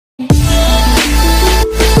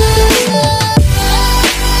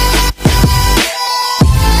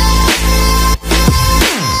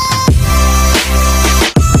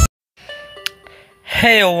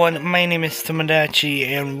Hey everyone, my name is Tomodachi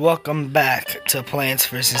and welcome back to Plants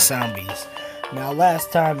vs. Zombies. Now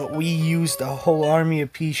last time we used a whole army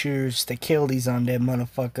of pea shooters to kill these undead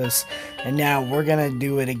motherfuckers, and now we're gonna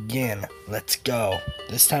do it again. Let's go.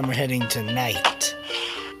 This time we're heading to night.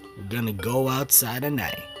 We're gonna go outside at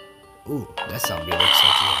night. Ooh, that zombie looks like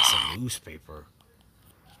he has some newspaper.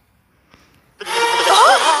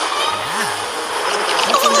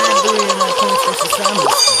 What's a man doing in my Plants vs.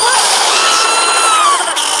 Zombies?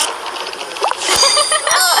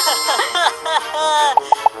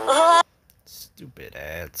 Stupid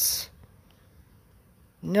ads.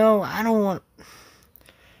 No, I don't want...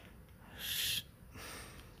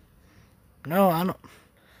 No, I don't...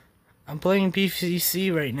 I'm playing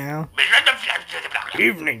PCC right now.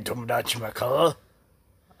 Evening, Tomodachi McCullough.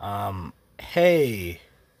 Hey.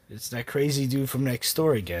 It's that crazy dude from next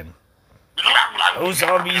door again. Those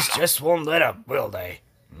zombies just won't let up, will they?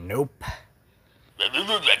 Nope.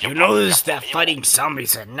 You notice that fighting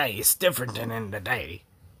zombies at night is different than in the day.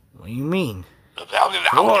 What do you mean?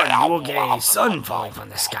 For one, you will get a sun falling from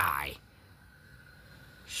the sky.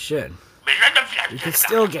 Shit. You can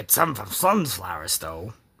still get some from sunflowers,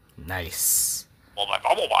 though. Nice. And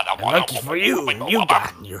lucky for you,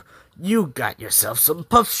 you got yourself some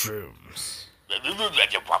puff shrooms.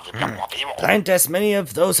 Plant as many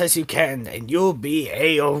of those as you can, and you'll be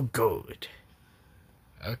A-O good.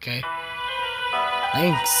 Okay.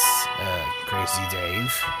 Thanks, Crazy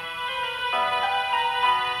Dave.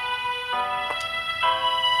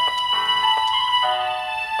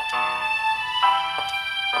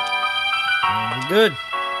 We're good.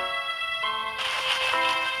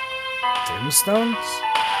 Tombstones?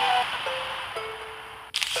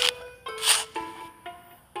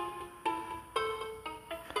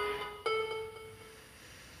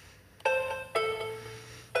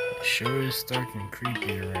 It sure is dark and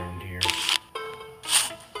creepy around here.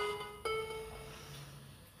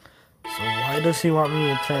 So why does he want me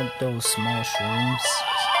to plant those small shrooms?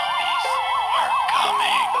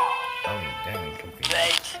 Oh, damn,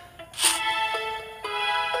 confused.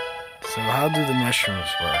 So how do the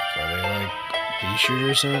mushrooms work? Are they like pea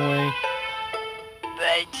shooters in a way?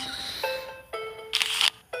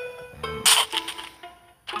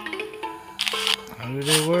 How do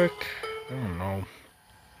they work? I don't know.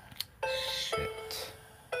 Shit.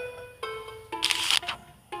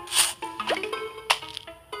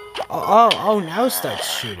 Oh, now it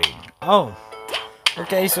starts shooting. Oh.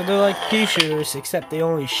 Okay, so they're like pea shooters, except they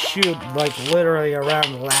only shoot like literally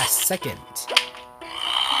around the last second.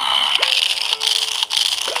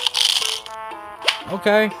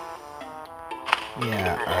 Okay.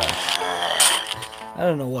 Yeah, I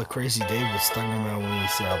don't know what Crazy Dave was talking about when he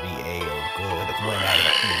said I'll be A-O good when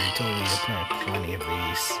he told me to plant plenty of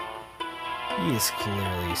these. He is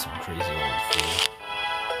clearly some crazy old fool.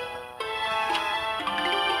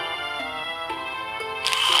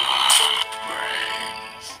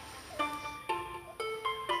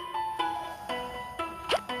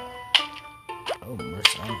 Oh, more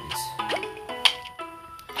zombies.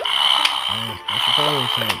 I should probably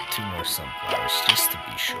plant 2 more sunflowers, just to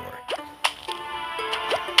be sure.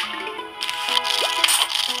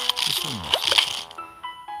 Just 1 more sunflower.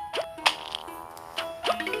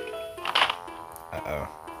 Uh-oh.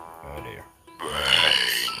 Oh dear.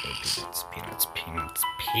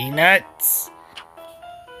 Peanuts!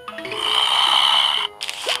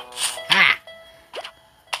 Ha!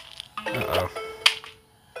 Uh-oh.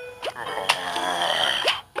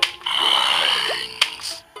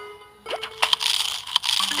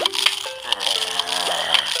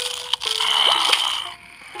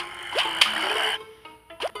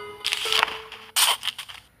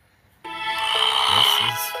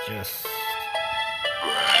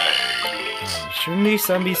 Shouldn't these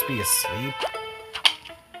zombies be asleep?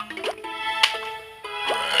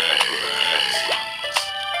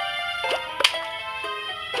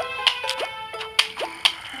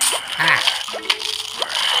 Ah.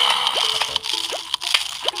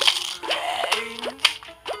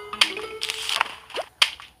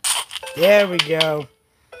 There we go.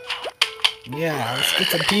 Yeah, let's get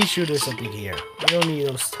some pea shooters up in here. We don't need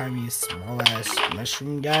those tiny, small-ass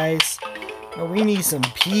mushroom guys. No, we need some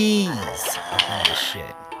peas up in this shit.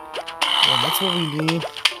 Yeah, that's what we need.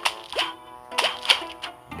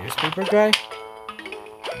 Newspaper guy?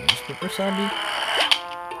 Newspaper zombie?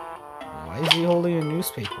 Why is he holding a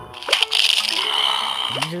newspaper?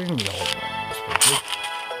 He shouldn't be holding a newspaper.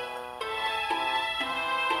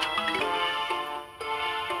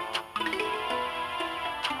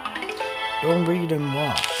 Don't read and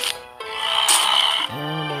walk.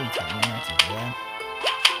 Anybody tell me not to do that?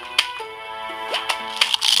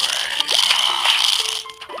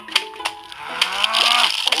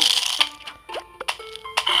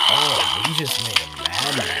 You just made him mad.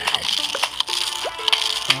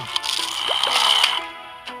 Huh.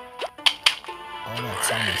 Oh, that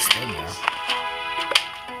zombie's dead now.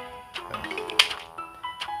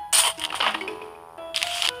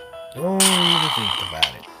 Don't even think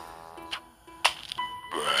about it.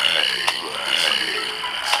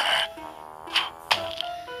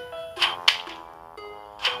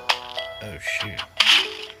 Oh, shoot.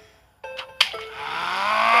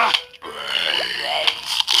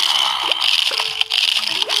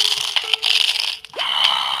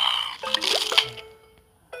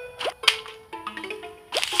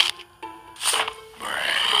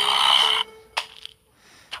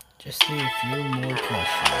 Just need a few more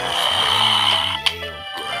pressures.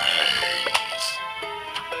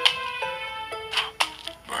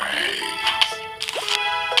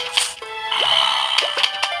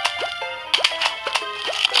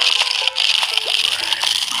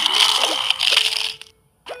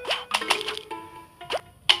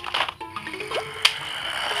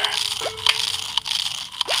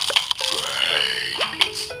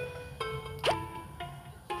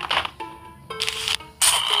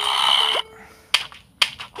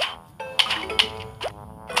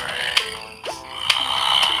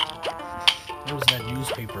 There's that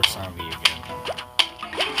newspaper zombie again.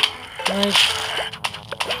 Right.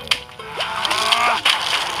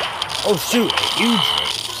 Oh shoot, a huge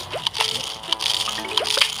raise.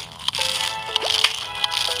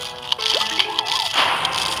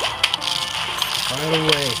 Right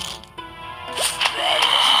away.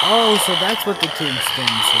 Oh, so that's what the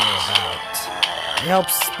tombstones were about. It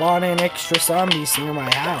helps spawn in extra zombies near my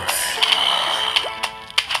house.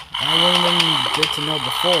 I wouldn't even get to know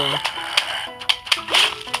before.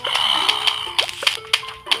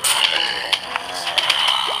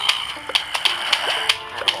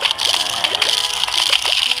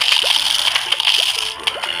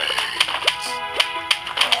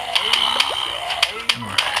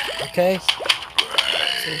 Okay,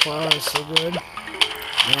 so far so good.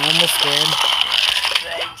 Yeah, almost dead.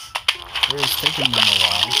 Sure it's taking them a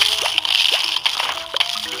while.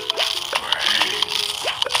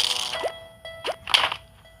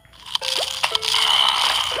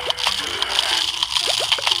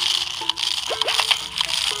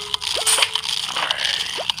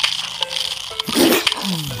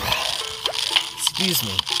 Excuse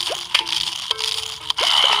me.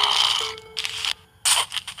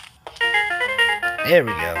 There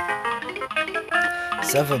we go.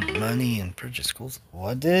 Save up money and purchase schools.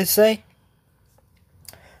 What did it say?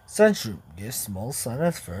 Sunshroom. Get small sun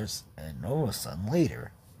at first and normal sun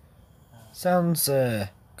later. Sounds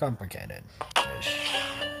complicated.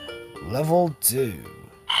 Level 2.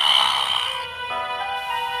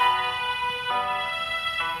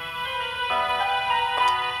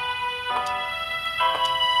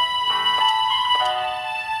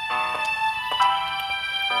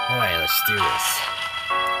 Alright, let's do this.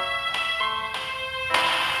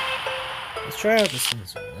 Let's try out this one.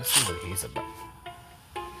 Let's see what he's about.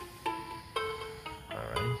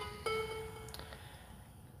 Alright.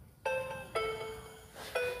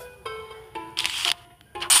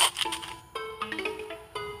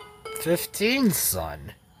 15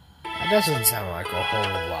 sun? That doesn't sound like a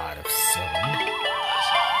whole lot of sun. Zombies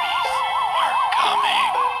are coming.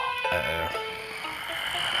 Uh-oh.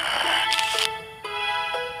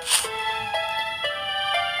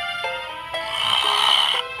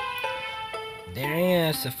 They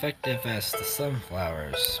ain't as effective as the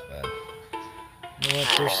sunflowers, but you know what?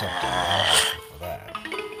 There's something wonderful for that.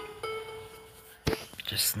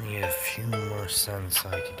 Just need a few more suns so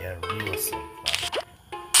I can get a real sunflower.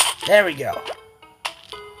 There we go.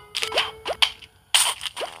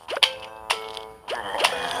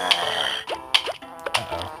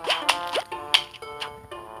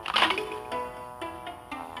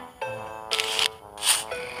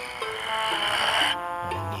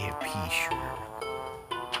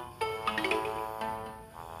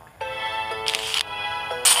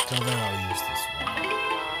 So then I'll use this one.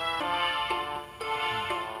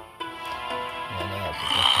 And I'll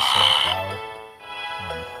pick up the sunflower.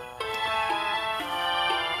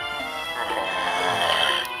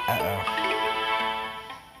 Uh-oh.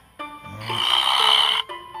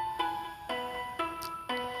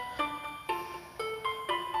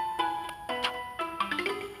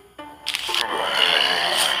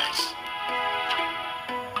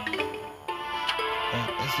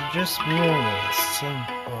 Is it just me or the sun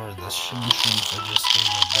or the shimshams are just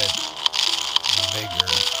getting a bit bigger?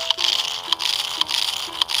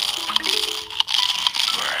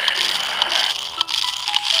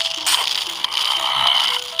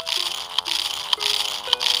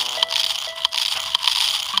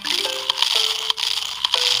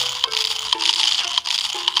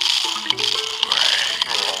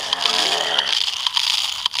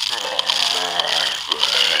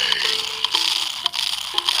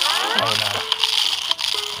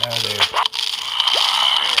 Oh, dude.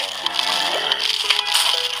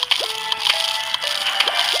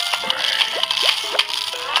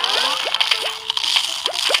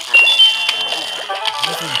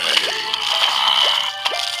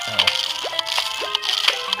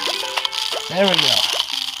 There we go.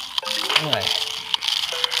 Alright.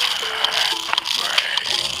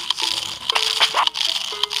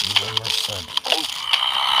 One more sun.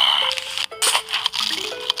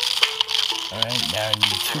 Alright, now I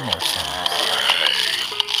need 2 more suns.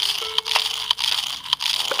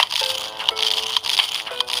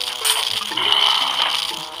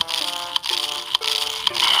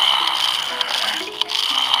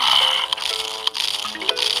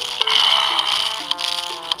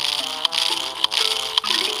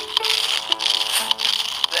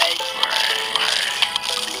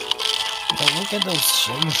 Look at those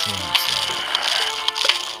mushrooms there.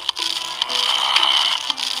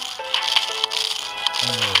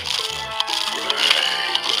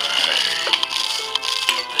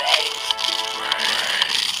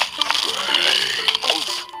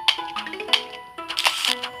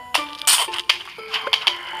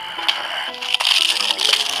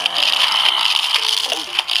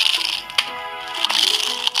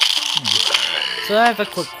 So I have a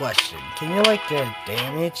quick question. Can you like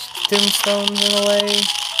damage tombstones in a way?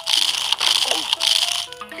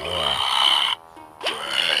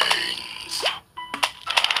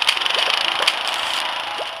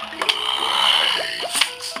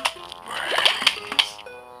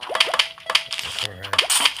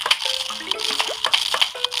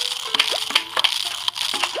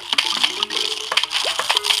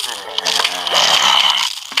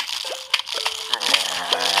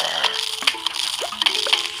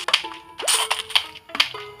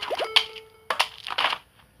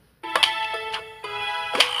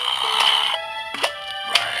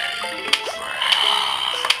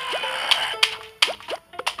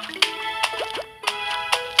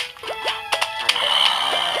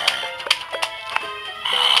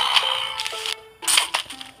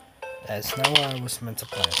 That's not what I was meant to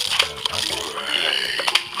plan for. Okay.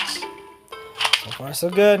 So far, so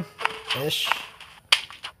good. Ish.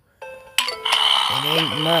 It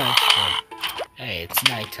ain't much, but hey, it's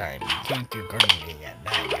nighttime. You can't do gardening at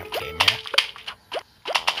night, okay, man?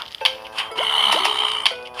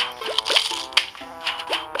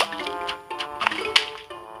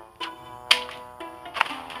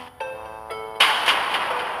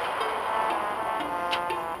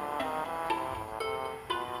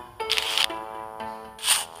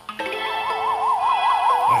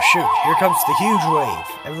 Oh shoot, here comes the huge wave.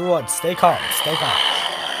 Everyone, stay calm, stay calm.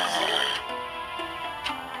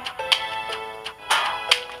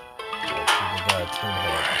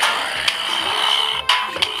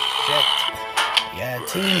 Shit. Yeah,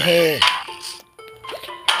 team head.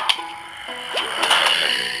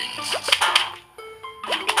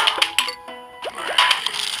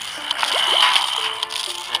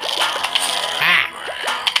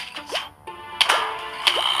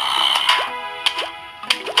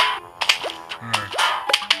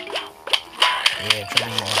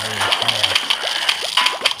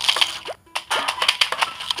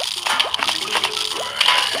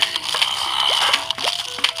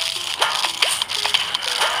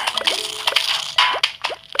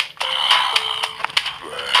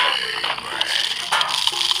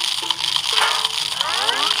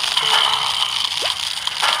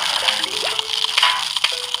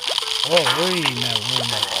 Oh, we're eating that room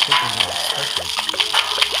that chicken is expected.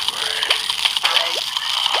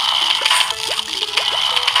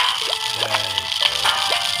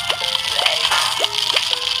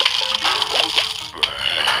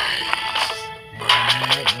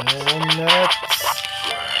 Walnuts.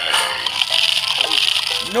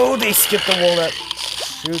 No, they skipped the walnut.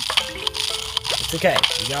 Shoot. It's okay.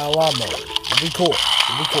 We got a lawnmower. It'll be cool.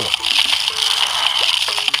 It'll be cool.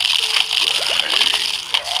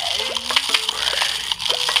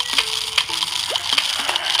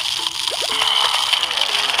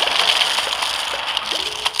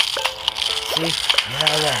 See? Yeah,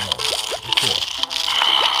 I know. Be cool.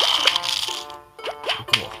 Be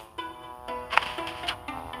cool.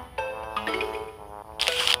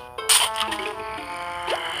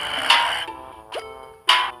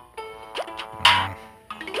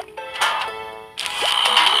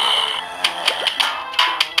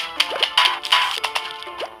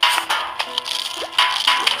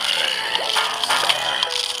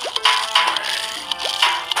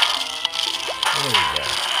 There we go.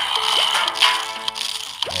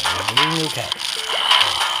 We're doing okay.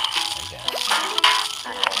 I guess.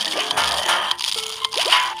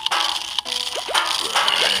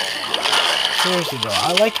 See? seriously though,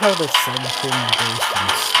 I like how the sun thing goes from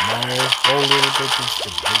small a little bit just to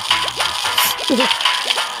bigger.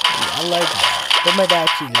 I like that.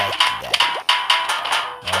 Tomodachi liked that.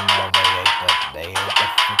 Oh no, they ate the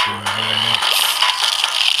freaking limits.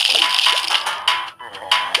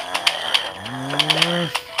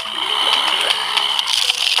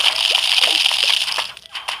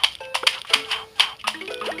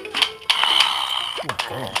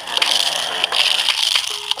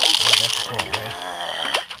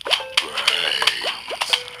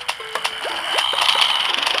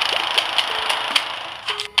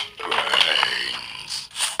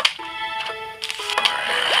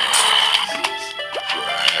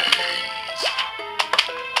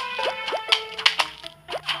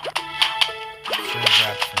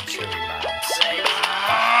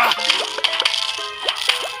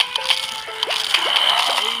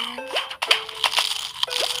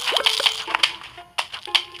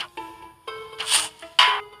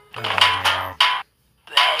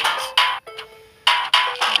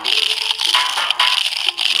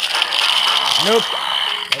 Nope,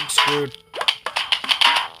 I'm screwed.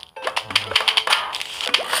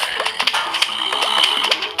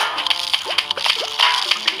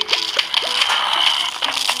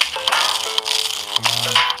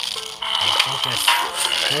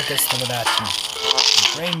 Focus, Tomodachi. The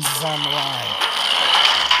brains is on the line.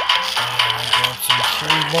 Grab some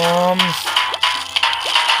cherry bombs.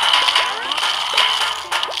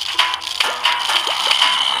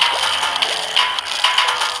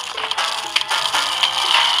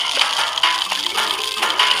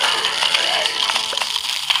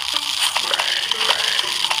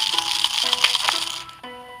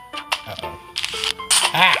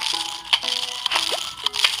 Ah!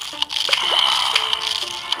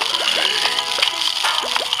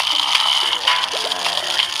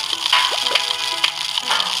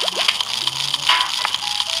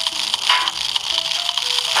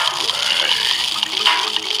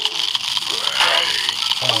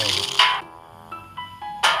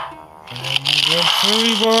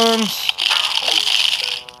 Cherry bombs.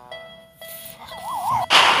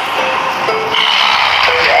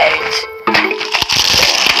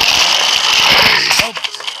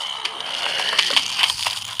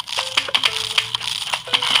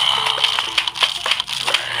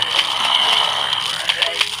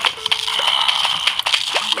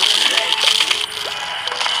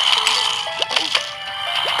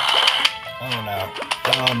 Oh no.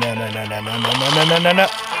 Oh no.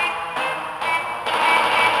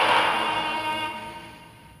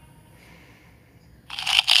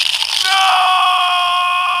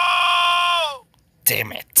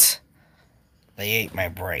 Damn it. They ate my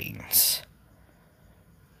brains.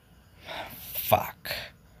 Fuck.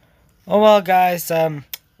 Oh well guys, we're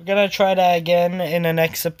gonna try that again in the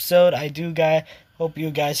next episode. Hope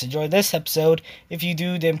you guys enjoyed this episode. If you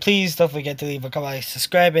do, then please don't forget to leave a comment,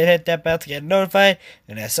 subscribe, and hit that bell to get notified.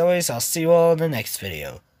 And as always, I'll see you all in the next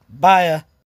video. Bye.